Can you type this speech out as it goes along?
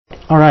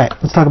Alright,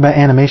 let's talk about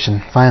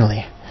animation,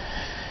 finally.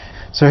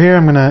 So here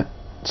I'm going to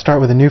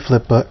start with a new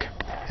flip book,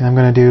 and I'm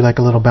going to do like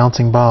a little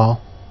bouncing ball.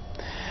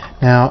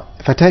 Now,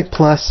 if I type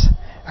plus,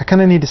 I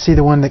kind of need to see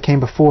the one that came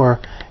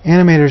before.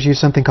 Animators use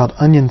something called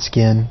onion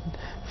skin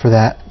for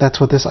that. That's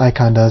what this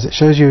icon does. It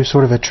shows you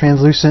sort of a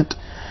translucent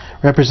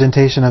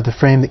representation of the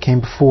frame that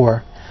came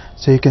before,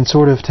 so you can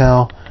sort of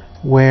tell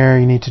where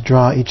you need to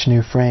draw each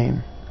new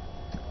frame.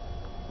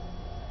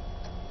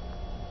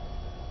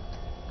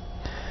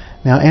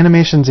 Now,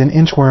 animation's in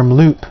Inchworm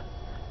loop,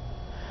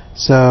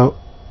 so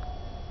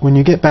when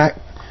you get back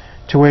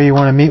to where you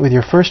want to meet with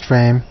your first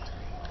frame,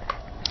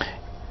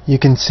 you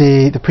can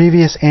see the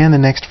previous and the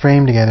next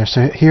frame together.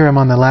 So here I'm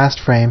on the last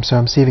frame, so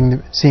I'm seeing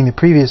the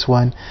previous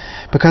one.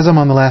 Because I'm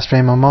on the last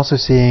frame, I'm also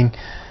seeing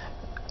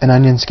an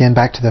onion skin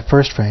back to the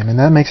first frame, and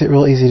that makes it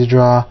real easy to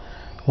draw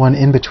one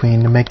in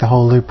between to make the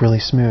whole loop really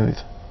smooth.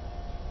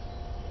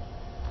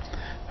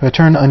 If I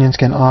turn the onion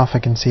skin off, I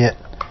can see it,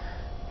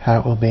 how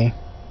it will be.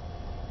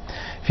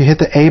 If you hit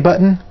the A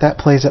button, that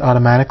plays it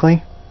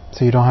automatically,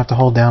 so you don't have to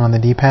hold down on the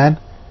D-pad.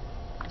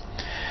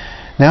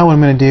 Now what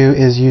I'm going to do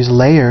is use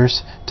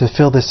layers to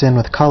fill this in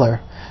with color.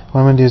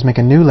 What I'm going to do is make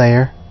a new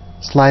layer,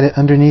 slide it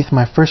underneath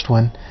my first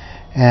one,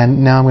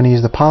 and now I'm going to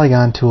use the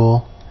polygon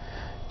tool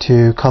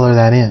to color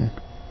that in.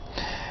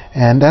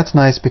 And that's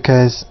nice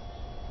because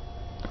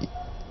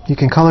you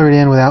can color it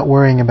in without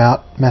worrying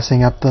about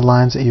messing up the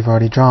lines that you've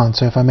already drawn.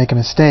 So if I make a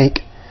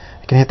mistake,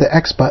 I can hit the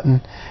X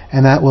button,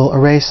 and that will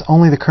erase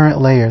only the current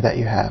layer that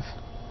you have.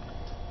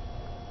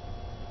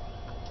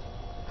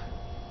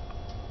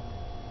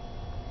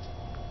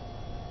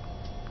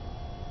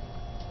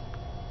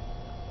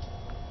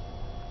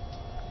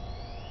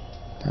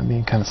 I'm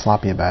being kind of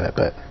sloppy about it,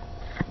 but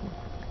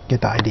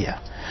get the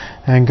idea.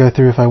 And I can go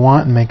through if I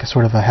want and make a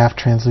sort of a half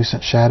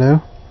translucent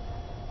shadow.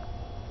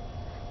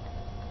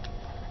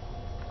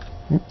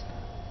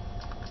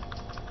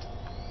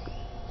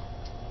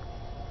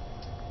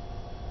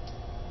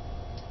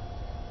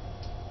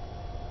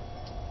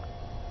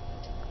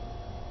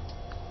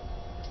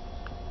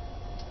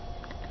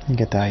 You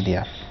get the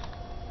idea.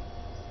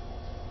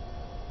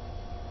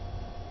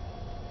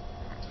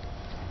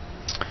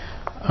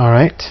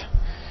 Alright.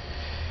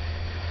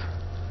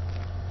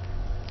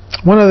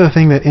 One other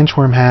thing that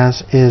Inchworm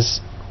has is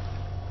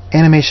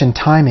animation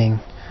timing.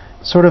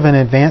 Sort of an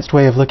advanced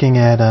way of looking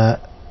at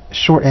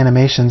short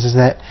animations is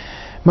that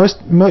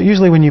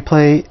usually when you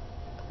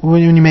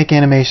make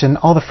animation,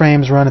 all the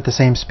frames run at the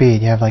same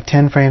speed. You have like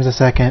 10 frames a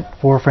second,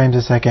 4 frames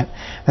a second.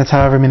 That's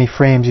however many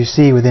frames you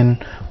see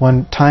within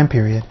one time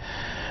period.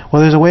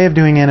 Well, there's a way of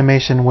doing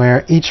animation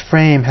where each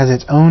frame has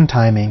its own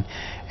timing,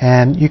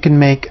 and you can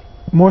make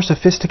more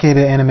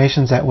sophisticated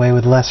animations that way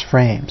with less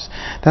frames.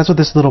 That's what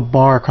this little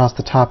bar across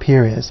the top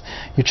here is.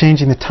 You're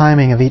changing the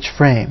timing of each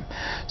frame.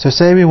 So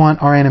say we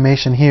want our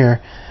animation here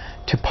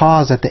to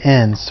pause at the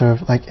end. So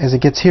like as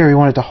it gets here, we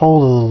want it to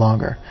hold a little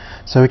longer.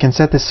 So we can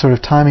set this sort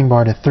of timing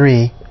bar to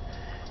 3,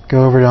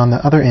 go over to on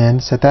the other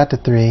end, set that to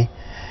 3,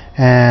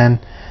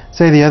 and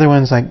say the other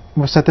one's like,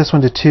 we'll set this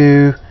one to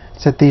 2,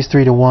 set these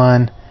 3 to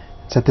 1,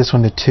 set this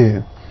one to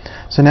 2.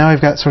 So now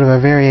we've got sort of a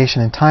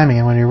variation in timing,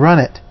 and when you run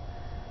it,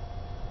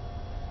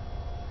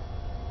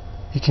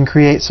 you can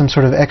create some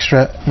sort of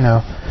extra,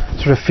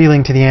 sort of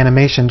feeling to the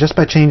animation just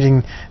by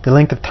changing the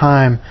length of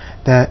time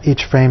that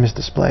each frame is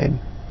displayed.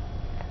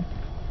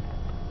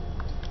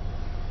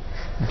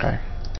 Okay.